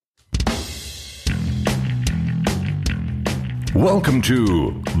Welcome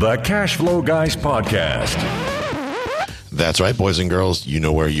to the Cash Flow Guys podcast. That's right, boys and girls. You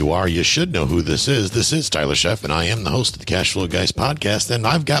know where you are. You should know who this is. This is Tyler Sheff, and I am the host of the Cash Flow Guys podcast. And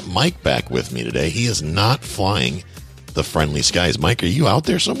I've got Mike back with me today. He is not flying the friendly skies. Mike, are you out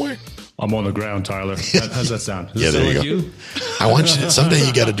there somewhere? I'm on the ground, Tyler. How's that sound? Yeah, there you go. I want you to, someday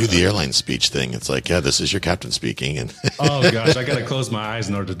you got to do the airline speech thing. It's like, yeah, this is your captain speaking. And oh, gosh, I got to close my eyes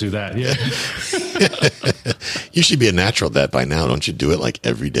in order to do that. Yeah. You should be a natural at that by now. Don't you do it like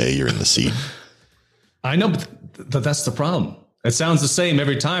every day you're in the seat? I know, but that's the problem. It sounds the same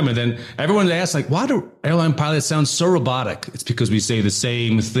every time. And then everyone asks, like, why do airline pilots sound so robotic? It's because we say the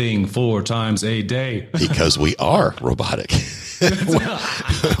same thing 4 times a day. Because we are robotic.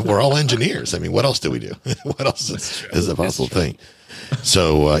 We're all engineers. I mean, what else do we do? What else is a possible thing?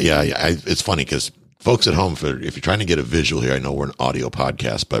 So, it's funny because folks at home, if you're trying to get a visual here, I know we're an audio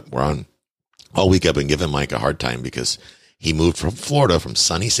podcast, but we're on all week. I've been giving Mike a hard time because he moved from Florida, from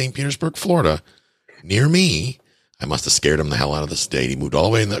sunny St. Petersburg, Florida, near me. I must have scared him the hell out of the state. He moved all the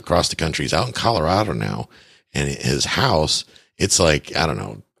way across the country. He's out in Colorado now. And his house, it's like, I don't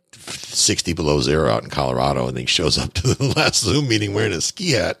know, 60 below zero out in Colorado. And he shows up to the last Zoom meeting wearing a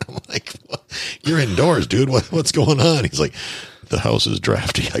ski hat. I'm like, what? You're indoors, dude. What's going on? He's like, the house is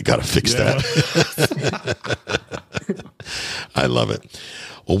drafty. I got to fix that. I love it.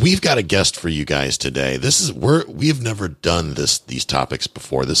 Well, we've got a guest for you guys today. We've never done these topics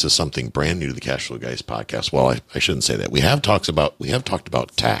before. This is something brand new to the Cash Flow Guys podcast. Well, I shouldn't say that. We have talked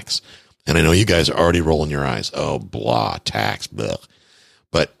about tax, and I know you guys are already rolling your eyes. Oh, blah, tax, blah.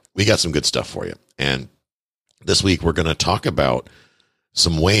 But we got some good stuff for you. And this week we're going to talk about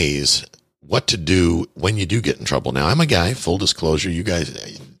some ways what to do when you do get in trouble. Now, I'm a guy, full disclosure. You guys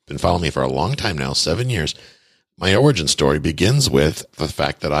have been following me for a long time now, 7 years. My origin story begins with the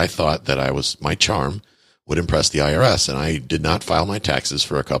fact that I thought that my charm would impress the IRS, and I did not file my taxes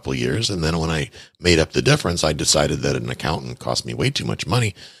for a couple of years. And then when I made up the difference, I decided that an accountant cost me way too much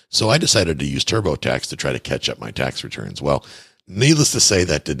money. So I decided to use TurboTax to try to catch up my tax returns. Well, needless to say,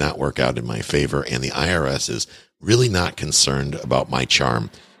 that did not work out in my favor, and the IRS is really not concerned about my charm,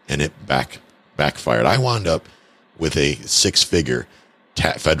 and it backfired. I wound up with a 6-figure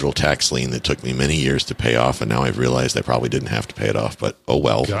federal tax lien that took me many years to pay off, and now I've realized I probably didn't have to pay it off, but oh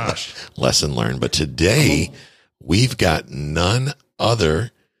well. Gosh. Lesson learned. But today we've got none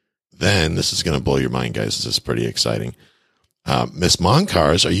other than, this is going to blow your mind, guys. This is pretty exciting. Miss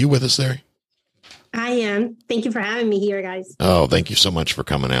Moncars, are you with us there? I am. Thank you for having me here, guys. Oh, thank you so much for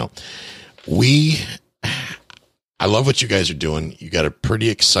coming out. I love what you guys are doing. You got a pretty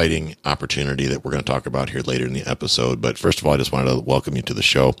exciting opportunity that we're going to talk about here later in the episode. But first of all, I just wanted to welcome you to the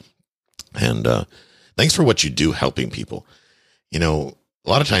show. And thanks for what you do helping people. You know, a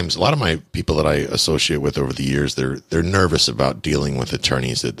lot of times, a lot of my people that I associate with over the years, they're nervous about dealing with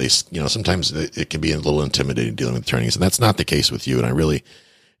attorneys. That sometimes it can be a little intimidating dealing with attorneys. And that's not the case with you. And I really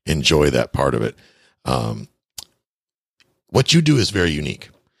enjoy that part of it. What you do is very unique.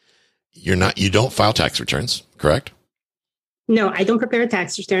 You don't file tax returns, correct? No, I don't prepare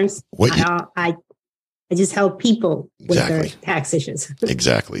tax returns. I just help people with their tax issues.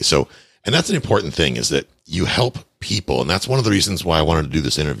 Exactly. So, and that's an important thing, is that you help people. And that's one of the reasons why I wanted to do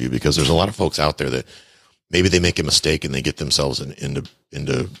this interview, because there's a lot of folks out there that maybe they make a mistake and they get themselves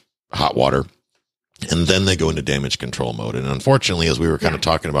into hot water, and then they go into damage control mode. And unfortunately, as we were kind of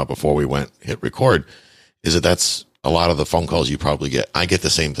talking about before we hit record, is that's a lot of the phone calls you probably get. I get the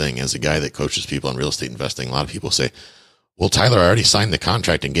same thing as a guy that coaches people on real estate investing. A lot of people say, well, Tyler, I already signed the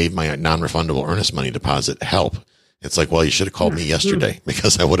contract and gave my non-refundable earnest money deposit. Help. It's like, well, you should have called me yesterday,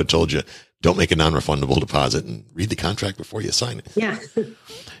 because I would have told you, don't make a non-refundable deposit and read the contract before you sign it. Yeah.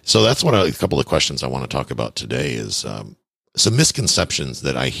 So that's a couple of questions I want to talk about today is some misconceptions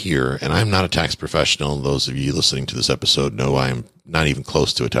that I hear. And I'm not a tax professional. Those of you listening to this episode know I'm not even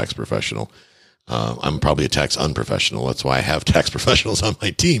close to a tax professional. I'm probably a tax unprofessional. That's why I have tax professionals on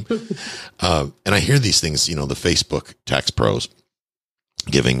my team. And I hear these things, the Facebook tax pros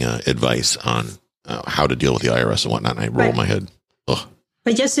giving advice on how to deal with the IRS and whatnot. And I roll my head. Ugh.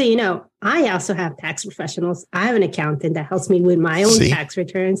 But just so you know, I also have tax professionals. I have an accountant that helps me with my own tax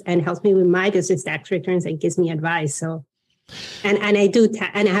returns and helps me with my business tax returns and gives me advice. So, and I do,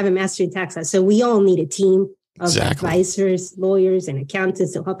 and I have a master in tax. So we all need a team of advisors, lawyers, and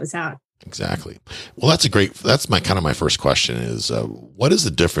accountants to help us out. Exactly. Well, that's my first question is, what is the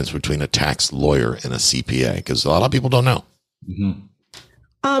difference between a tax lawyer and a CPA? Because a lot of people don't know. Mm-hmm.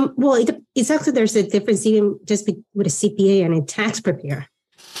 Well, it's actually, there's a difference even just with a CPA and a tax preparer,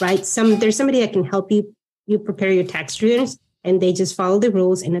 right? There's somebody that can help you prepare your tax returns, and they just follow the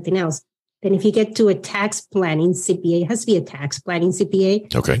rules and nothing else. then if you get to a tax planning CPA, it has to be a tax planning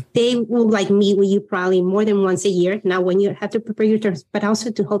CPA. Okay. They will meet with you probably more than once a year. Now, when you have to prepare your terms, but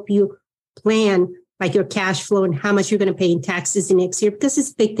also to help you plan like your cash flow and how much you're going to pay in taxes in next year, because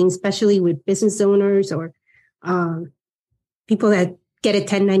it's a big thing, especially with business owners or people that get a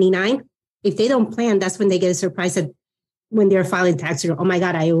 1099. If they don't plan, that's when they get a surprise that when they're filing tax, oh my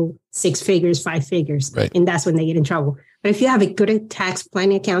God, I owe 6 figures, 5 figures. Right. And that's when they get in trouble. But if you have a good tax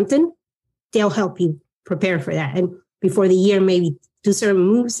planning accountant, they'll help you prepare for that. And before the year, maybe do certain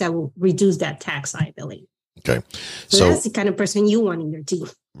moves that will reduce that tax liability. Okay. So that's the kind of person you want in your team.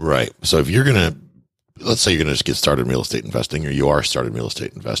 Right. So if you're going to, let's say you're going to just get started in real estate investing, or you are started in real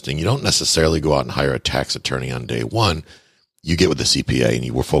estate investing, you don't necessarily go out and hire a tax attorney on day one. You get with the CPA and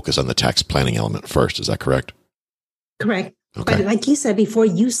you will focus on the tax planning element first. Is that correct? Correct. Okay. But like you said, before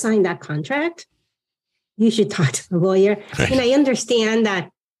you sign that contract, you should talk to the lawyer. Right. And I understand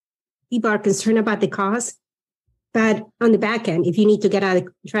that people are concerned about the cost, but on the back end, if you need to get out of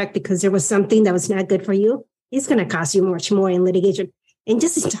the contract because there was something that was not good for you, it's going to cost you much more in litigation. And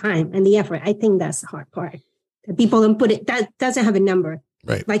just the time and the effort, I think that's the hard part. That people don't put it, that doesn't have a number.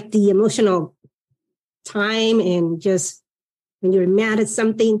 Right. Like the emotional time and just when you're mad at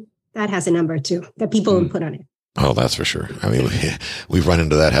something, that has a number too, that people don't put on it. Oh, that's for sure. I mean, we've run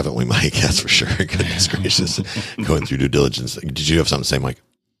into that, haven't we, Mike? That's for sure. Goodness gracious. Going through due diligence. Did you have something to say, Mike?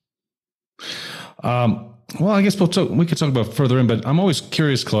 Well, I guess we could talk about further in, but I'm always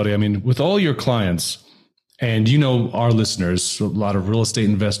curious, Claudia. I mean, with all your clients, and you know our listeners, a lot of real estate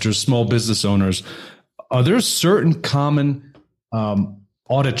investors, small business owners, are there certain common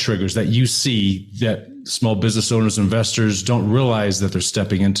audit triggers that you see that small business owners, investors don't realize that they're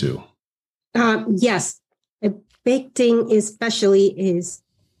stepping into? Yes. A big thing especially is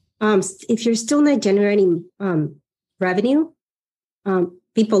if you're still not generating revenue,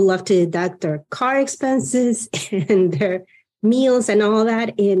 people love to deduct their car expenses and their meals and all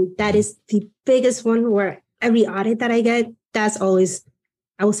that. And that is the biggest one where every audit that I get, that's always,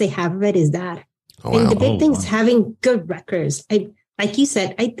 I would say half of it is that. Oh, and the big thing is having good records. Like you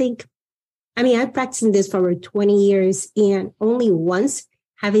said, I've practiced in this for over 20 years and only once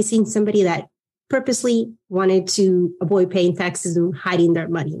have I seen somebody that purposely wanted to avoid paying taxes and hiding their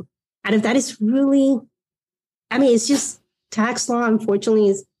money. And if that is really, it's just tax law, unfortunately,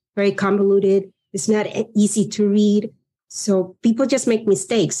 is very convoluted. It's not easy to read. So people just make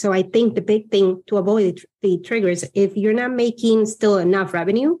mistakes. So I think the big thing to avoid the triggers, if you're not making still enough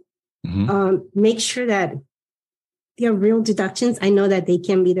revenue, make sure that there are real deductions. I know that they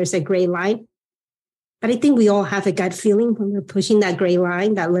can be, there's a gray line, but I think we all have a gut feeling when we're pushing that gray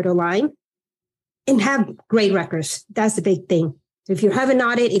line, that little line, and have great records. That's the big thing. So if you have an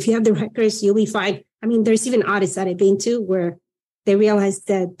audit, if you have the records, you'll be fine. There's even audits that I've been to where they realize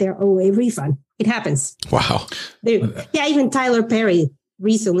that they're owed a refund. It happens. Wow. Even Tyler Perry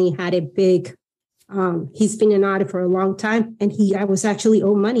recently had a big, he's been an audit for a long time, and I was actually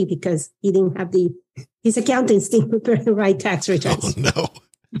owed money because he didn't have his accountants didn't prepare the right tax returns. Oh, no.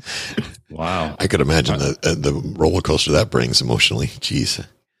 Wow. I could imagine the roller coaster that brings emotionally. Jeez.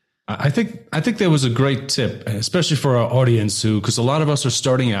 I think that was a great tip, especially for our audience because a lot of us are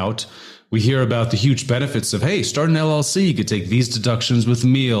starting out. We hear about the huge benefits of, hey, start an LLC. You could take these deductions with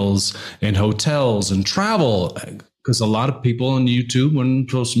meals and hotels and travel. Because a lot of people on YouTube and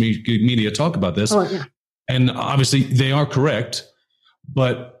social media talk about this. Oh, yeah. And obviously they are correct.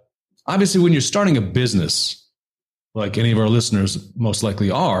 But obviously when you're starting a business, like any of our listeners most likely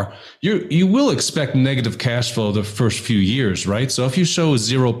are, you will expect negative cash flow the first few years, right? So if you show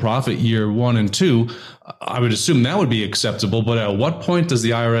zero profit year 1 and 2, I would assume that would be acceptable. But at what point does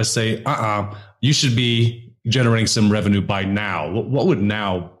the IRS say, you should be generating some revenue by now? What would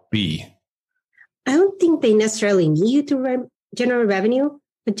now be? I don't think they necessarily need you to generate revenue,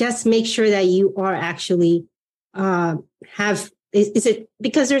 but just make sure that you are actually is it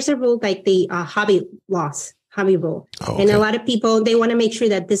because there's a rule like the hobby rule. Oh, okay. And a lot of people, they want to make sure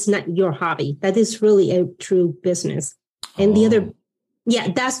that this is not your hobby, that is really a true business. And the other,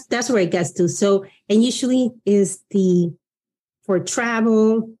 that's where it gets to. So, and usually is for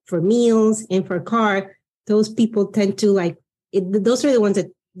travel, for meals, and for car, those people tend to those are the ones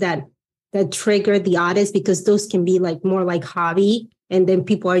that trigger the audits because those can be more like hobby. And then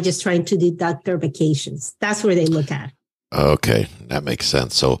people are just trying to deduct their vacations. That's where they look at. Okay. That makes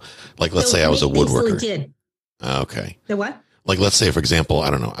sense. So let's say I was a woodworker. Okay. The what? Let's say, for example,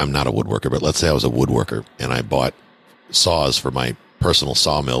 I don't know, I'm not a woodworker, but let's say I was a woodworker and I bought saws for my personal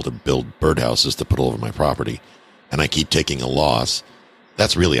sawmill to build birdhouses to put all over my property. And I keep taking a loss.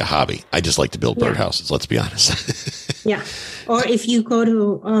 That's really a hobby. I just like to build birdhouses. Let's be honest. Yeah. Or if you go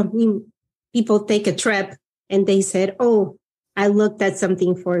to, people take a trip and they said, oh, I looked at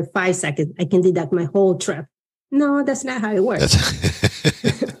something for 5 seconds. I can deduct my whole trip. No, that's not how it works.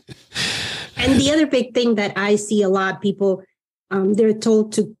 And the other big thing that I see a lot of people, they're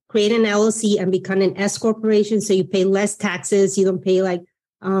told to create an LLC and become an S corporation. So you pay less taxes. You don't pay like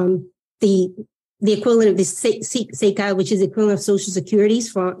the equivalent of the SECA, which is the equivalent of Social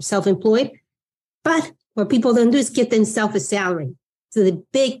Securities for self-employed. But what people don't do is give themselves a salary. So the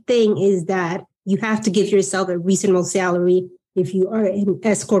big thing is that you have to give yourself a reasonable salary if you are an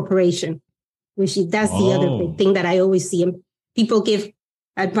S corporation, which that's the other big thing that I always see. People give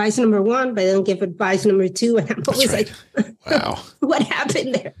advice number 1, but they don't give advice number 2. And I'm always like, wow, what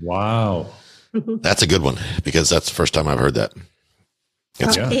happened there? Wow. That's a good one, because that's the first time I've heard that.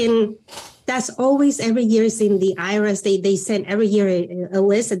 And that's always every year in the IRS. They send every year a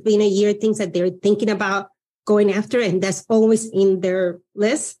list at the beginning of the year, things that they're thinking about going after. And that's always in their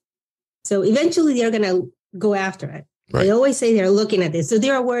list. So eventually they're going to go after it. Right. They always say they're looking at this. So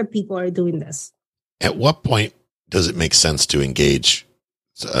they're aware people are doing this. At what point does it make sense to engage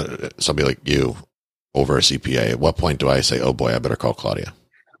somebody like you over a CPA? At what point do I say, oh boy, I better call Claudia?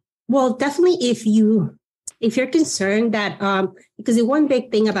 Well, definitely if you're concerned that, because the one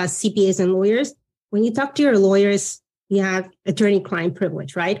big thing about CPAs and lawyers, when you talk to your lawyers, you have attorney-client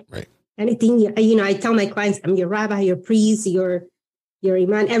privilege, right? Right. Anything, I tell my clients, I'm your rabbi, your priest, your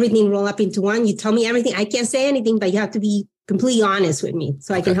imam, everything roll up into one. You tell me everything. I can't say anything, but you have to be completely honest with me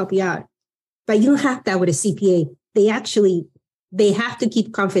so I can help you out. But you don't have that with a CPA. They have to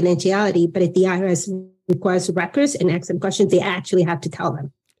keep confidentiality, but if the IRS requires records and asks them questions, they actually have to tell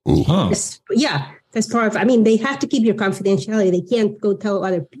them. That's part of, they have to keep your confidentiality. They can't go tell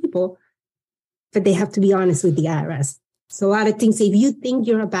other people, but they have to be honest with the IRS. So a lot of things, if you think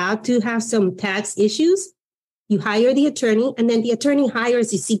you're about to have some tax issues, you hire the attorney, and then the attorney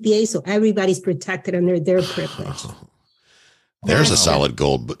hires the CPA, so everybody's protected under their privilege. There's a solid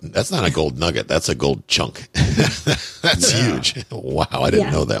gold, but that's not a gold nugget. That's a gold chunk. That's huge. Wow. I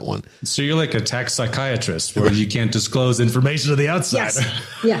didn't know that one. So you're like a tax psychiatrist where you can't disclose information to the outside. Yes.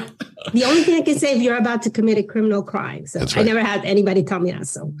 Yeah. The only thing I can say if you're about to commit a criminal crime. So I never had anybody tell me that.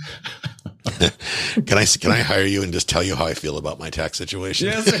 So Can I hire you and just tell you how I feel about my tax situation?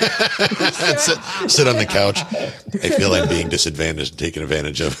 Yes. sit on the couch. I feel I'm being disadvantaged and taken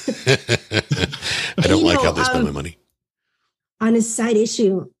advantage of. I don't like how they spend my money. On a side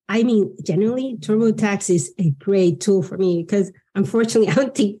issue, generally, TurboTax is a great tool for me because unfortunately, I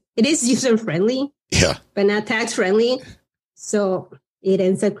don't think it is user-friendly, but not tax-friendly. So it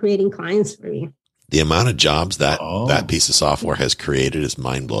ends up creating clients for me. The amount of jobs that piece of software has created is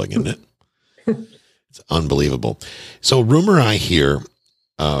mind-blowing, isn't it? It's unbelievable. So rumor I hear,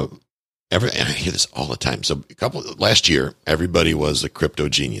 and I hear this all the time. So last year, everybody was a crypto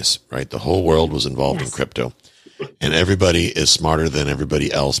genius, right? The whole world was involved in crypto. And everybody is smarter than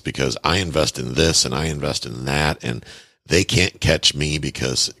everybody else because I invest in this and I invest in that, and they can't catch me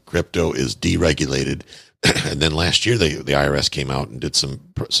because crypto is deregulated. And then last year, the IRS came out and did some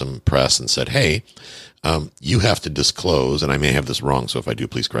press and said, hey, you have to disclose, and I may have this wrong, so if I do,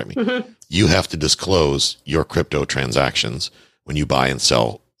 please correct me. Mm-hmm. You have to disclose your crypto transactions when you buy and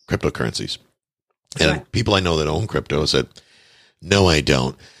sell cryptocurrencies. And people I know that own crypto said, no, I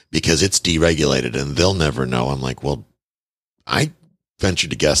don't, because it's deregulated and they'll never know. I'm like, well, I venture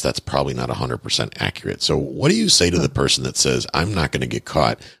to guess that's probably not 100% accurate. So what do you say to the person that says, I'm not going to get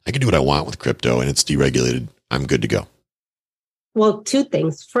caught. I can do what I want with crypto and it's deregulated. I'm good to go. Well, two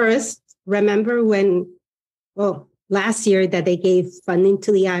things. First, remember last year that they gave funding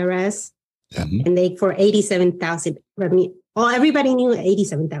to the IRS and they, for 87,000 revenue. Well, everybody knew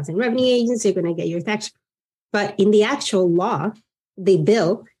 87,000 revenue agents are going to get your tax. But in the actual law, the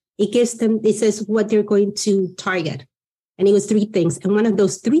bill, it says what they're going to target. And it was 3 things. And one of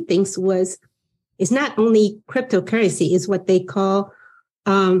those 3 things is not only cryptocurrency, is what they call,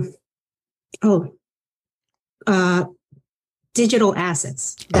 digital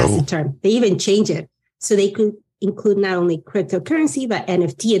assets. That's the term. They even change it. So they could include not only cryptocurrency, but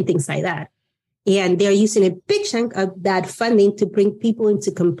NFT and things like that. And they're using a big chunk of that funding to bring people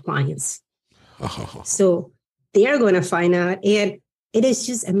into compliance. Oh. So they are going to find out. And it is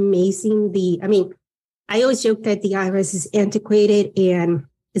just amazing. I always joke that the IRS is antiquated and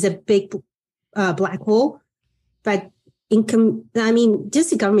is a big black hole. But just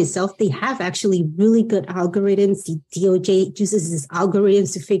the government itself, they have actually really good algorithms. The DOJ uses these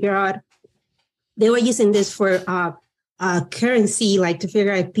algorithms to figure out. They were using this for currency, like to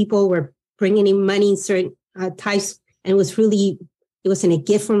figure out if people were bringing in money in certain types. And it wasn't a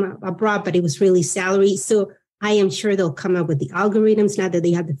gift from abroad, but it was really salary. So I am sure they'll come up with the algorithms now that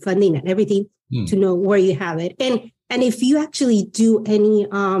they have the funding and everything to know where you have it. And if you actually do any,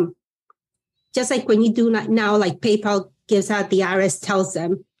 just like when you do now, like PayPal gives out, the IRS tells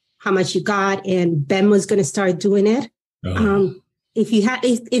them how much you got, and Venmo is going to start doing it. If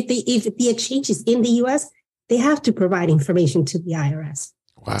the exchange is in the US, they have to provide information to the IRS.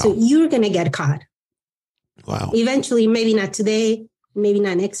 Wow. So you're going to get caught. Wow. Eventually, maybe not today, maybe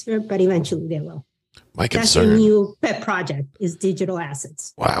not next year, but eventually they will. My That's concern. a new pet project, is digital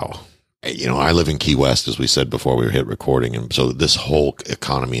assets. Wow. I live in Key West, as we said before we hit recording. And so this whole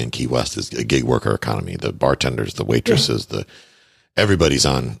economy in Key West is a gig worker economy. The bartenders, the waitresses, everybody's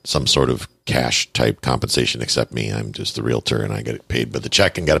on some sort of cash type compensation except me. I'm just the realtor and I get paid by the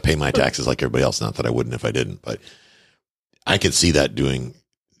check and got to pay my taxes like everybody else. Not that I wouldn't if I didn't, but I could see that doing.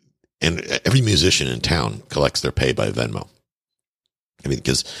 And every musician in town collects their pay by Venmo. I mean,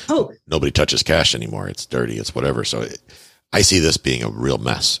 because nobody touches cash anymore. It's dirty. It's whatever. So I see this being a real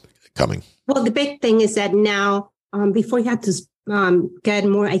mess coming. Well, the big thing is that now, before you have to get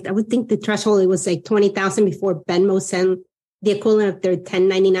more, I would think the threshold, it was like 20,000 before Venmo sent the equivalent of their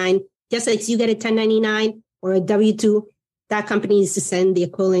 1099. Just like you get a 1099 or a W-2, that company needs to send the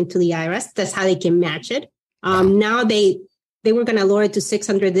equivalent to the IRS. That's how they can match it. Now they were going to lower it to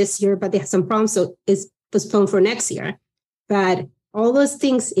 600 this year, but they have some problems. So it's postponed for next year. But all those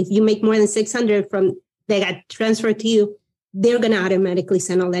things, if you make more than 600 they got transferred to you, they're going to automatically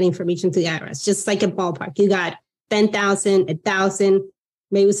send all that information to the IRS. Just like a ballpark. You got 10,000, 1,000,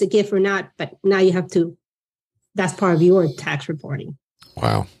 maybe it's a gift or not, but now you have to, that's part of your tax reporting.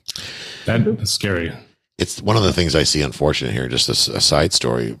 Wow. That's scary. It's one of the things I see unfortunate here, just a side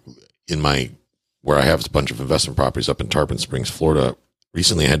story. Where I have a bunch of investment properties up in Tarpon Springs, Florida,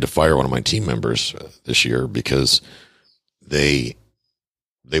 recently I had to fire one of my team members this year because they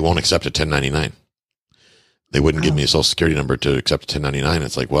won't accept a 1099. They wouldn't give me a social security number to accept a 1099.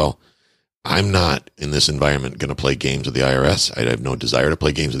 It's like, well, I'm not in this environment going to play games with the IRS. I have no desire to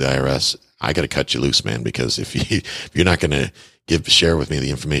play games with the IRS. I got to cut you loose, man, because if you're not going to share with me the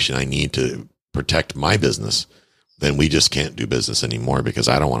information I need to protect my business, then we just can't do business anymore because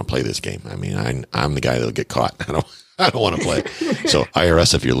I don't want to play this game. I mean, I'm the guy that'll get caught. I don't want to play. So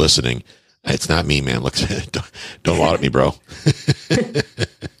IRS, if you're listening, it's not me, man. Look, don't audit me, bro.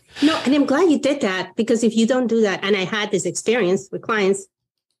 No, and I'm glad you did that, because if you don't do that, and I had this experience with clients,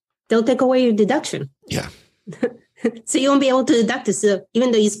 they'll take away your deduction. Yeah. So you won't be able to deduct it. So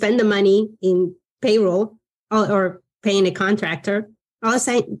even though you spend the money in payroll or paying a contractor, all of a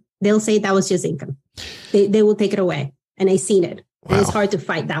sudden they'll say that was just income. They will take it away. And I've seen it. Wow. And it's hard to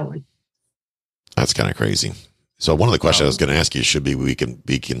fight that one. That's kind of crazy. So one of the questions I was going to ask you should be, we can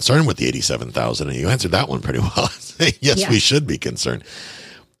be concerned with the 87,000, and you answered that one pretty well. Yes, we should be concerned.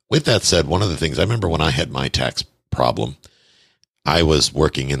 With that said, one of the things I remember when I had my tax problem, I was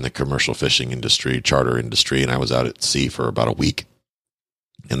working in the commercial fishing industry, charter industry, and I was out at sea for about a week.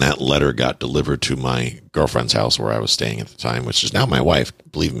 And that letter got delivered to my girlfriend's house where I was staying at the time, which is now my wife.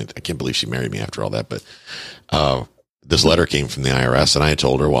 Believe me, I can't believe she married me after all that. But this letter came from the IRS, and I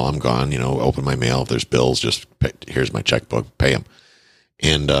told her, while I'm gone, open my mail. If there's bills, just here's my checkbook, pay them.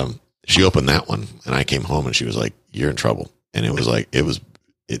 And she opened that one, and I came home, and she was like, "You're in trouble." And it was like,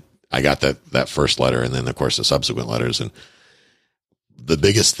 I got that first letter, and then of course the subsequent letters. And the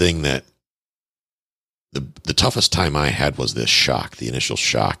biggest thing that the toughest time I had was this shock, the initial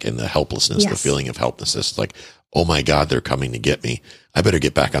shock and the helplessness, the feeling of helplessness. It's like, oh my God, they're coming to get me. I better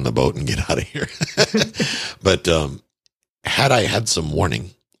get back on the boat and get out of here. But had I had some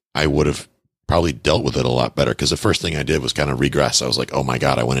warning, I would have probably dealt with it a lot better. Because the first thing I did was kind of regress. I was like, oh my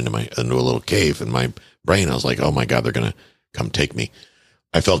God, I went into a little cave in my brain. I was like, oh my God, they're going to come take me.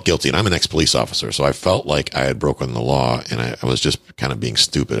 I felt guilty, and I'm an ex-police officer, so I felt like I had broken the law, and I was just kind of being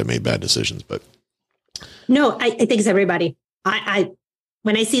stupid. I made bad decisions, but no, I think it's everybody. I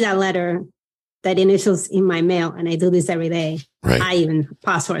when I see that letter, that initials in my mail, and I do this every day, right. I even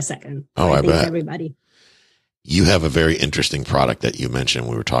pause for a second. Oh, I bet. It's everybody. You have a very interesting product that you mentioned.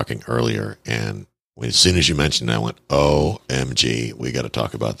 We were talking earlier, and as soon as you mentioned it, I went, OMG, we got to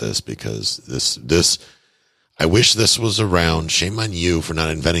talk about this, because this. I wish this was around. Shame on you for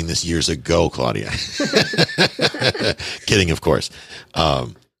not inventing this years ago, Claudia. Kidding, of course.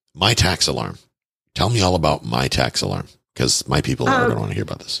 My tax alarm. Tell me all about my tax alarm, because my people are going to want to hear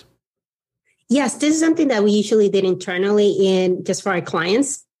about this. Yes, this is something that we usually did internally just for our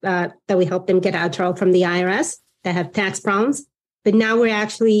clients, that we help them get out of trouble from the IRS that have tax problems. But now we're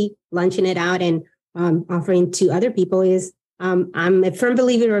actually launching it out and offering to other people. I'm a firm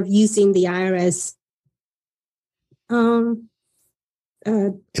believer of using the IRS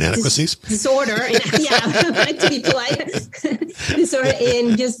inadequacies, disorder. To be polite, disorder,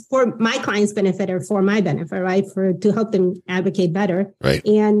 and just for my client's benefit or for my benefit, right? To help them advocate better, right?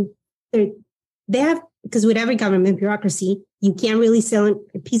 And they have, because with every government bureaucracy, you can't really sell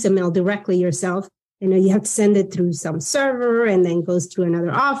a piece of mail directly yourself. You have to send it through some server and then goes through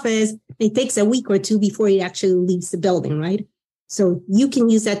another office. It takes a week or two before it actually leaves the building, right? So you can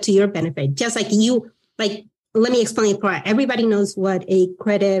use that to your benefit. Just like let me explain it. Everybody knows what a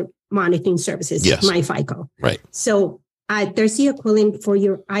credit monitoring service is, yes. MyFICO. Right. So there's the equivalent for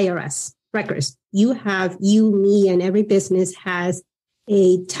your IRS records. You, me, and every business has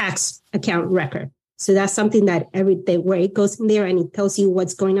a tax account record. So that's something that every day where it goes in there and it tells you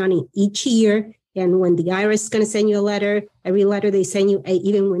what's going on in each year. And when the IRS is going to send you a letter, every letter they send you,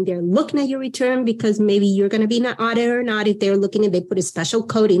 even when they're looking at your return, because maybe you're going to be an auditor or not, if they're looking at, they put a special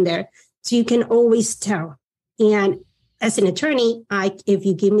code in there. So you can always tell. And as an attorney, if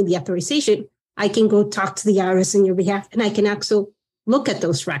you give me the authorization, I can go talk to the IRS on your behalf, and I can also look at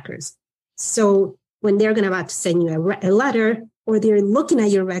those records. So when they're about to send you a letter, or they're looking at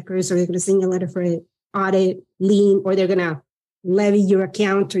your records, or they're going to send you a letter for an audit, lien, or they're going to levy your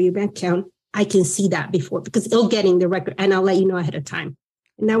account or your bank account, I can see that before, because it'll get in the record and I'll let you know ahead of time.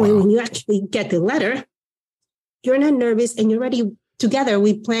 And that way, when you actually get the letter, you're not nervous and you're ready. Together,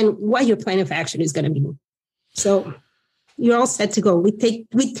 we plan what your plan of action is going to be. So you're all set to go. We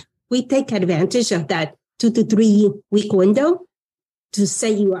take advantage of that 2 to 3 week window to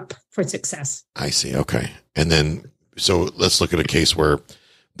set you up for success. I see. Okay. And then, so let's look at a case where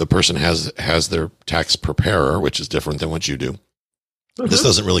the person has their tax preparer, which is different than what you do. Mm-hmm. This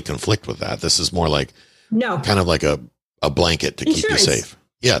doesn't really conflict with that. This is more like kind of like a blanket to keep you safe.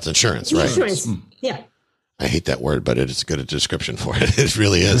 Yeah, it's insurance, right? Insurance. Yeah. I hate that word, but it's a good description for it. It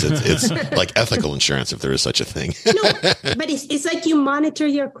really is. It's like ethical insurance, if there is such a thing. No, but it's like you monitor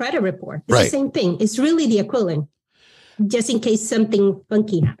your credit report. It's the same thing. It's really the equivalent, just in case something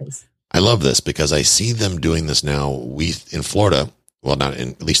funky happens. I love this because I see them doing this now. In Florida, well, not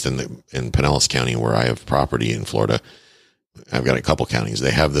at least in Pinellas County, where I have property in Florida. I've got a couple counties.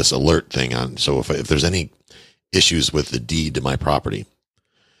 They have this alert thing on. So if there's any issues with the deed to my property,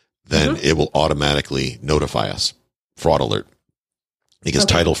 then it will automatically notify us. Fraud alert. Because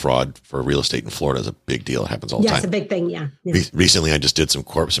title fraud for real estate in Florida is a big deal. It happens all the time. Yeah, it's a big thing. Yeah. Recently, I just did some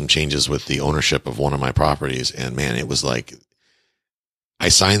changes with the ownership of one of my properties. And man, it was like, I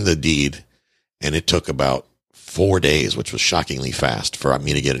signed the deed and it took about 4 days, which was shockingly fast for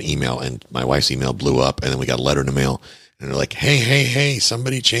me to get an email. And my wife's email blew up, and then we got a letter in the mail. And they're like, hey,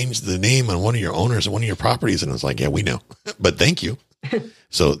 somebody changed the name on one of your owners of one of your properties. And I was like, yeah, we know, but thank you.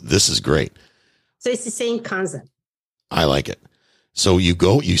 So this is great. So it's the same concept. I like it. So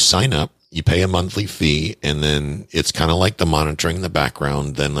you sign up, you pay a monthly fee, and then it's kind of like the monitoring in the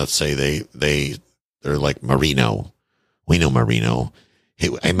background. Then let's say they're like Marino. We know Marino. Hey,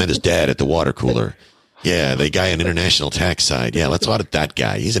 I met his dad at the water cooler. Yeah, the guy on international tax side. Yeah, let's audit that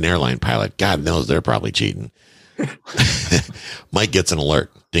guy. He's an airline pilot. God knows they're probably cheating. Mike gets an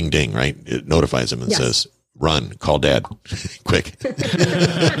alert. Ding, ding, right? It notifies him and says, run, call dad. Quick.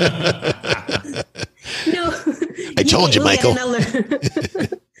 No. I told you, Michael.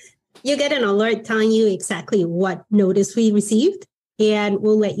 You get an alert telling you exactly what notice we received. And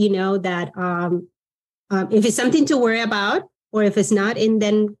we'll let you know that if it's something to worry about, or if it's not, and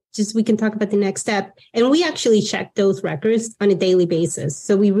then we can talk about the next step. And we actually check those records on a daily basis.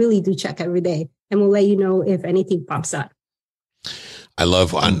 So we really do check every day, and we'll let you know if anything pops up. I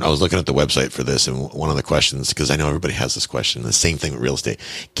was looking at the website for this, and one of the questions, because I know everybody has this question, the same thing with real estate.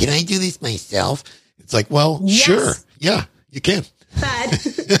 Can I do this myself? It's like, well, sure. Yeah, you can.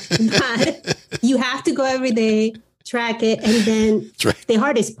 But you have to go every day, track it. And then the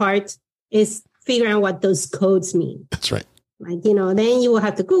hardest part is figuring out what those codes mean. That's right. Like, then you will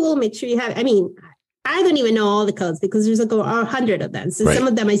have to Google, make sure you have, I don't even know all the codes because there's like 100 of them. So some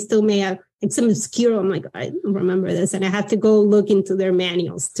of them I still may have, like some obscure, I'm like, I don't remember this. And I have to go look into their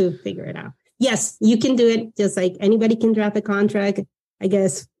manuals to figure it out. Yes, you can do it. Just like anybody can draft a contract, I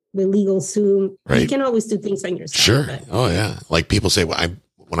guess, with LegalZoom. You can always do things on yourself. Sure. Oh, yeah. Like people say,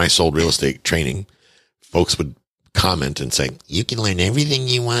 when I sold real estate training, folks would comment and say, you can learn everything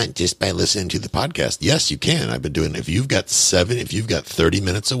you want just by listening to the podcast. Yes, you can. I've been doing, if you've got 30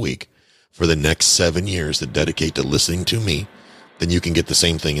 minutes a week for the next 7 years to dedicate to listening to me, then you can get the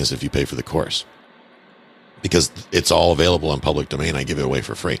same thing as if you pay for the course, because it's all available on public domain. I give it away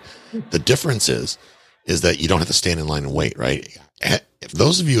for free. The difference is that you don't have to stand in line and wait, right? If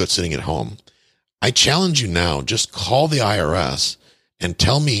those of you that's sitting at home, I challenge you now, just call the IRS and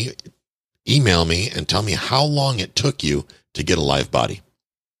tell me email me and tell me how long it took you to get a live body.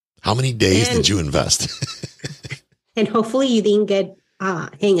 How many days did you invest? And hopefully you didn't get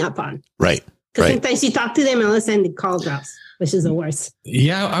hang up on. Right. Because sometimes you talk to them and all of a sudden the call drops, which is the worst.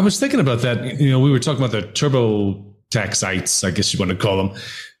 Yeah, I was thinking about that. We were talking about the TurboTax sites, I guess you want to call them.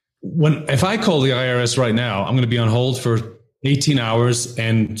 If I call the IRS right now, I'm going to be on hold for 18 hours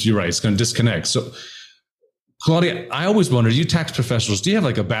and you're right, it's going to disconnect. So Claudia, I always wondered, you tax professionals, do you have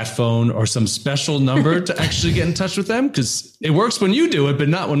like a bat phone or some special number to actually get in touch with them? Because it works when you do it, but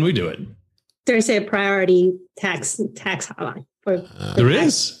not when we do it. There's a priority tax hotline. There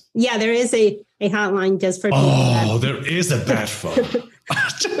is? Yeah, there is a hotline just for people. Oh, there is a bat phone.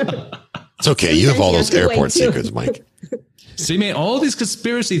 It's okay. You have all those airport secrets, Mike. See, man, all these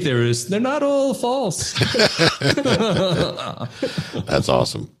conspiracy theorists, they're not all false. That's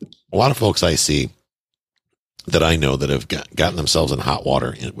awesome. A lot of folks I see that I know that have gotten themselves in hot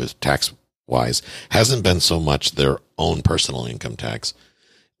water with tax wise hasn't been so much their own personal income tax.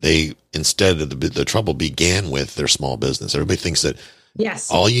 They instead the trouble began with their small business. Everybody thinks that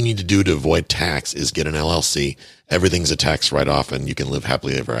all you need to do to avoid tax is get an LLC. Everything's a tax write-off and you can live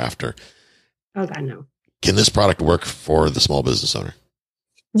happily ever after. Oh, God, no. Can this product work for the small business owner?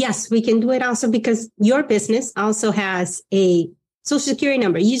 Yes, we can do it also because your business also has a Social Security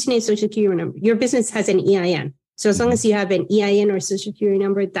number. You just need a Social Security number. Your business has an EIN. So as long as you have an EIN or Social Security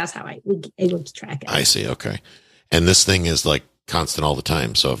number, that's how we're able to track it. I see. Okay. And this thing is like constant all the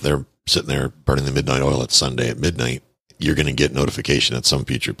time. So if they're sitting there burning the midnight oil at Sunday at midnight, you're going to get notification at some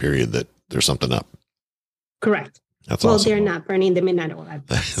future period that there's something up. Correct. That's awesome. They're not burning the midnight oil.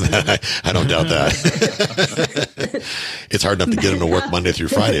 I don't doubt that. It's hard enough to get them to work Monday through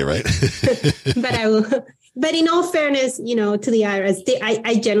Friday, right? But in all fairness, to the IRS,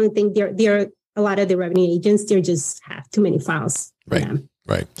 I generally think they're a lot of the revenue agents. They just have too many files. Right.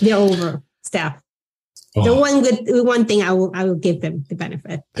 Right. They're overstaffed. Oh. The one thing I will give them the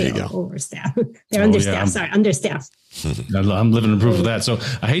benefit. They're overstaffed. They're understaffed. Understaffed. I'm living in proof of that. So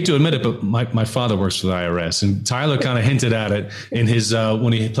I hate to admit it, but my father works for the IRS, and Tyler kind of hinted at it in his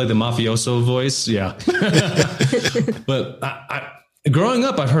when he played the mafioso voice. Yeah. But growing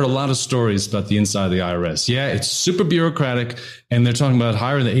up, I've heard a lot of stories about the inside of the IRS. Yeah, it's super bureaucratic, and they're talking about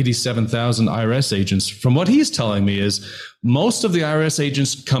hiring the 87,000 IRS agents. From what he's telling me is most of the IRS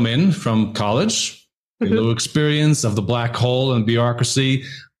agents come in from college. Little experience of the black hole and bureaucracy.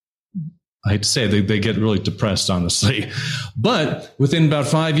 I hate to say it, they get really depressed, honestly. But within about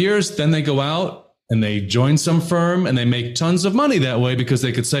 5 years, then they go out and they join some firm and they make tons of money that way because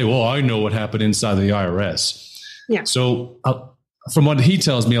they could say, well, I know what happened inside the IRS. Yeah. So from what he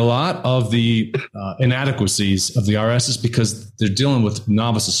tells me, a lot of the inadequacies of the IRS is because they're dealing with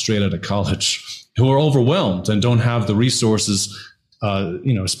novices straight out of college who are overwhelmed and don't have the resources.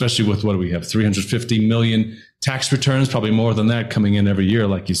 Especially with what do we have, 350 million tax returns, probably more than that coming in every year.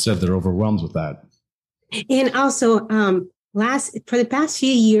 Like you said, they're overwhelmed with that. And also, for the past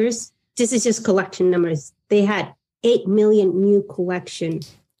few years, this is just collection numbers. They had 8 million new collection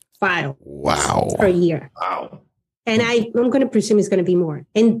files per year. Wow. And I'm going to presume it's going to be more.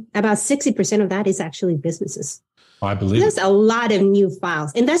 And about 60% of that is actually businesses. I believe there's a lot of new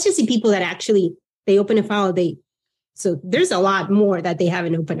files. And that's just the people that actually, they open a file, so there's a lot more that they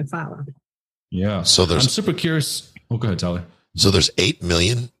haven't opened a file on. Yeah. So I'm super curious. Oh, go ahead, Tyler. So there's 8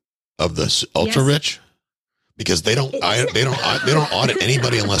 million of the ultra rich because they don't audit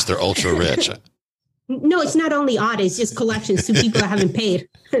anybody unless they're ultra rich. No, it's not only audit, it's just collections to people that haven't paid.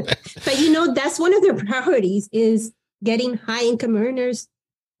 But that's one of their priorities is getting high income earners.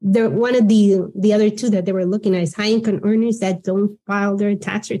 One of the other two that they were looking at is high income earners that don't file their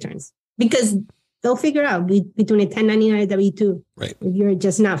tax returns because they'll figure out between a 1099 and a W-2 if you're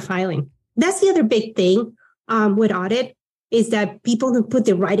just not filing. That's the other big thing with audit is that people who put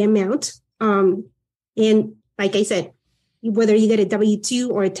the right amount. And like I said, whether you get a W-2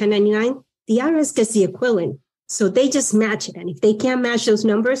 or a 1099, the IRS gets the equivalent. So they just match it. And if they can't match those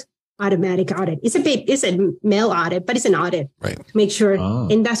numbers, automatic audit. It's a mail audit, but it's an audit. Right. To make sure. Oh.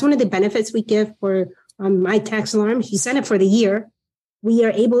 And that's one of the benefits we give for My Tax Alarm. If you sign up for the year, we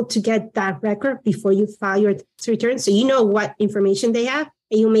are able to get that record before you file your tax return. So you know what information they have,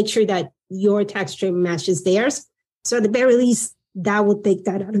 and you'll make sure that your tax return matches theirs. So at the very least, that will take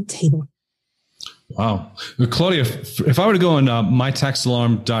that out of the table. Wow. Claudia, if I were to go on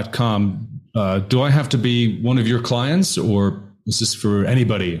mytaxalarm.com, do I have to be one of your clients or is this for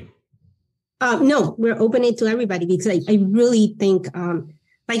anybody? No, we're opening it to everybody because I really think,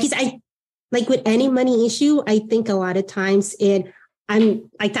 like with any money issue, I think a lot of times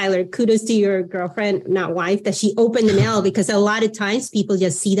I'm like, Tyler, kudos to your girlfriend, not wife, that she opened the mail, because a lot of times people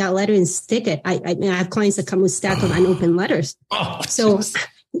just see that letter and stick it. I have clients that come with stack of unopened letters. So,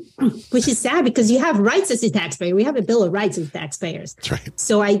 which is sad, because you have rights as a taxpayer. We have a Bill of Rights as taxpayers. That's right.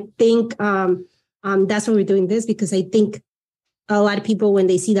 So I think that's why we're doing this, because I think a lot of people, when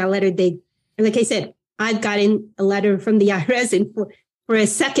they see that letter, like I said, I've gotten a letter from the IRS, and for a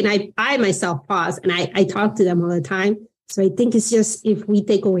second, I myself pause and I talk to them all the time. So I think it's just, if we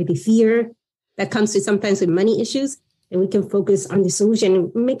take away the fear that comes sometimes with money issues, and we can focus on the solution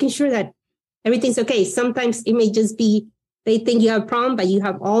and making sure that everything's okay. Sometimes it may just be, they think you have a problem, but you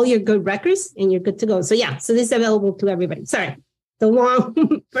have all your good records and you're good to go. So yeah, so this is available to everybody. Sorry, the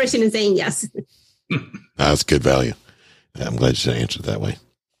long version is saying yes. That's good value. I'm glad you answered that way.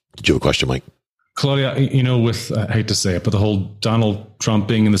 Did you have a question, Mike? Claudia, with, I hate to say it, but the whole Donald Trump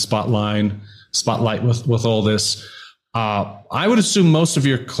being in the spotlight with all this, I would assume most of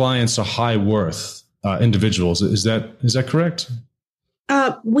your clients are high worth individuals. Is that correct?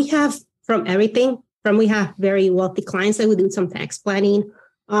 We have from everything. We have very wealthy clients that we do some tax planning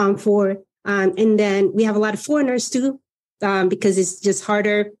for. And then we have a lot of foreigners too, because it's just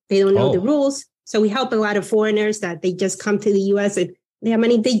harder. They don't know the rules. So we help a lot of foreigners that they just come to the U.S. and they have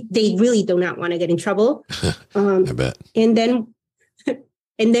money. They really do not want to get in trouble. I bet. And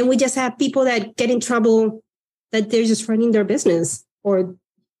then we just have people that get in trouble, that they're just running their business or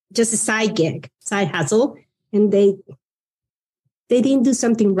just a side gig, side hustle, and they didn't do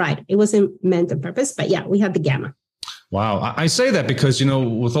something right. It wasn't meant on purpose, but yeah, we have the gamma. Wow. I say that because,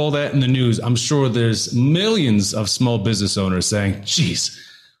 with all that in the news, I'm sure there's millions of small business owners saying, geez,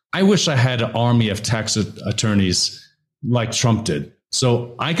 I wish I had an army of tax attorneys like Trump did.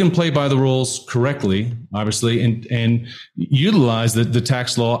 So I can play by the rules correctly, obviously, and utilize the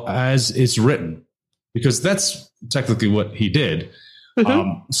tax law as it's written, because that's technically what he did.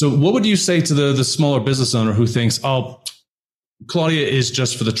 Mm-hmm. So what would you say to the smaller business owner who thinks, oh, Claudia is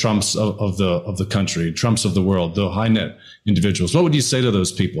just for the Trumps of the country, Trumps of the world, the high net individuals? What would you say to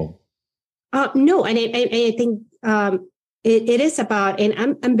those people? No, and I think it is about, and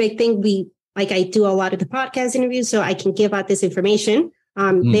I'm a big thing. I do a lot of the podcast interviews, so I can give out this information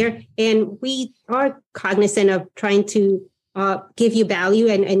there. And we are cognizant of trying to give you value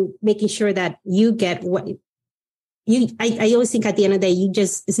and making sure that you get what you. I always think at the end of the day,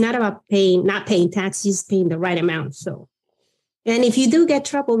 it's not about not paying tax, just paying the right amount. So, and if you do get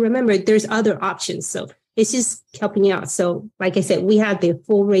trouble, remember there's other options. So it's just helping you out. So, like I said, we have the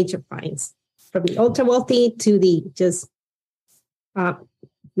full range of clients, from the ultra wealthy to the just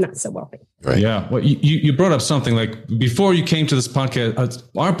not so wealthy. Right. Yeah. Well, you brought up something like before you came to this podcast,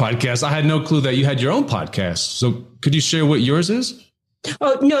 our podcast, I had no clue that you had your own podcast. So could you share what yours is?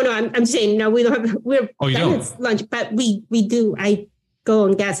 Oh, no, I'm saying, no, we don't have, you don't? Lunch, but we do. I go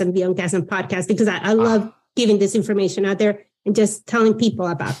on Gas and Beyond Gas and podcast because I love giving this information out there and just telling people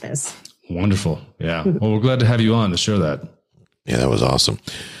about this. Wonderful. Yeah. Well, we're glad to have you on to share that. Yeah, that was awesome.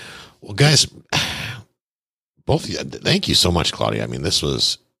 Well, guys, both of you, thank you so much, Claudia. I mean,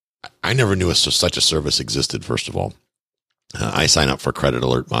 I never knew such a service existed, first of all. I sign up for credit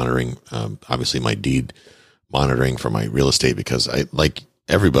alert monitoring, obviously my deed monitoring for my real estate, because like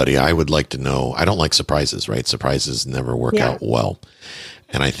everybody, I would like to know, I don't like surprises, right? Surprises never work out well.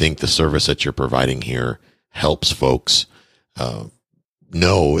 And I think the service that you're providing here helps folks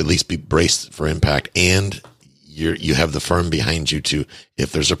know, at least be braced for impact, and you have the firm behind you to,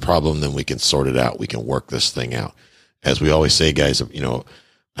 if there's a problem, then we can sort it out. We can work this thing out. As we always say, guys,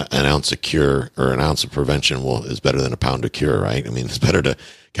 an ounce of cure or an ounce of prevention is better than a pound of cure, right? I mean, it's better to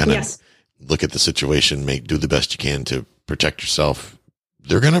kind of look at the situation, do the best you can to protect yourself.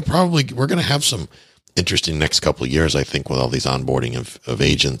 We're going to have some interesting next couple of years, I think, with all these onboarding of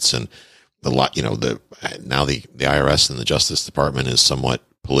agents and now the IRS and the Justice Department is somewhat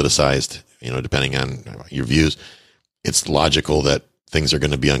politicized, depending on your views. It's logical that things are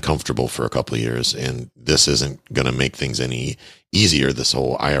going to be uncomfortable for a couple of years, and this isn't going to make things any easier, this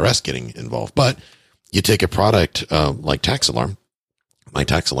whole IRS getting involved. But you take a product like Tax Alarm,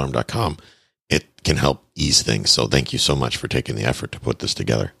 mytaxalarm.com, it can help ease things. So thank you so much for taking the effort to put this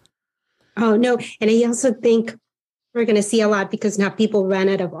together. Oh, no. And I also think we're going to see a lot, because now people ran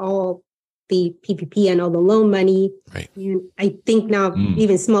out of all the PPP and all the loan money. Right. And I think now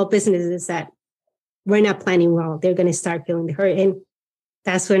even small businesses that we're not planning well, they're going to start feeling the hurt. And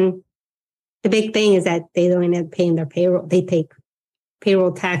that's when the big thing is that they don't end up paying their payroll. They take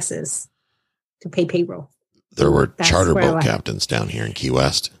payroll taxes to pay payroll. There were charter boat captains down here in Key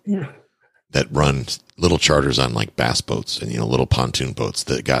West that run little charters on like bass boats and, little pontoon boats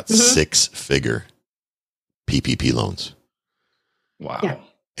that got 6-figure PPP loans. Wow. Yeah.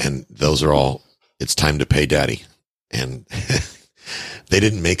 And those are all, it's time to pay daddy. And they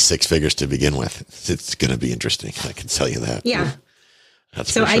didn't make six figures to begin with. It's going to be interesting. I can tell you that. Yeah.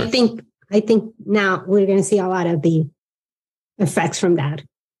 That's so for sure. I think now we're going to see a lot of the effects from that.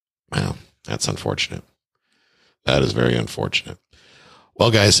 Wow. That's unfortunate. That is very unfortunate.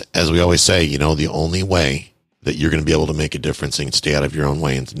 Well, guys, as we always say, the only way that you're going to be able to make a difference and stay out of your own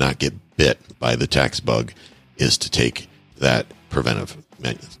way and not get bit by the tax bug is to take that preventive,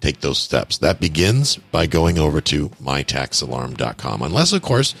 take those steps. That begins by going over to mytaxalarm.com. Unless, of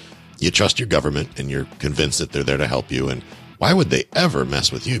course, you trust your government and you're convinced that they're there to help you. And why would they ever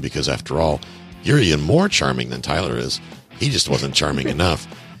mess with you? Because after all, you're even more charming than Tyler is. He just wasn't charming enough.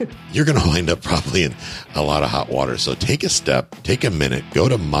 You're going to wind up probably in a lot of hot water. So take a step, take a minute, go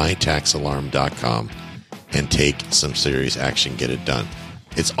to mytaxalarm.com and take some serious action. Get it done.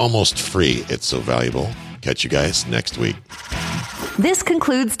 It's almost free. It's so valuable. Catch you guys next week. This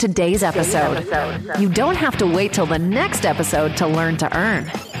concludes today's episode. You don't have to wait till the next episode to learn to earn.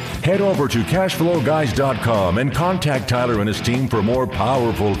 Head over to cashflowguys.com and contact Tyler and his team for more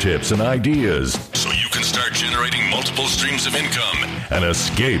powerful tips and ideas so you can start generating multiple streams of income and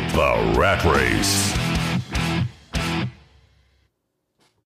escape the rat race.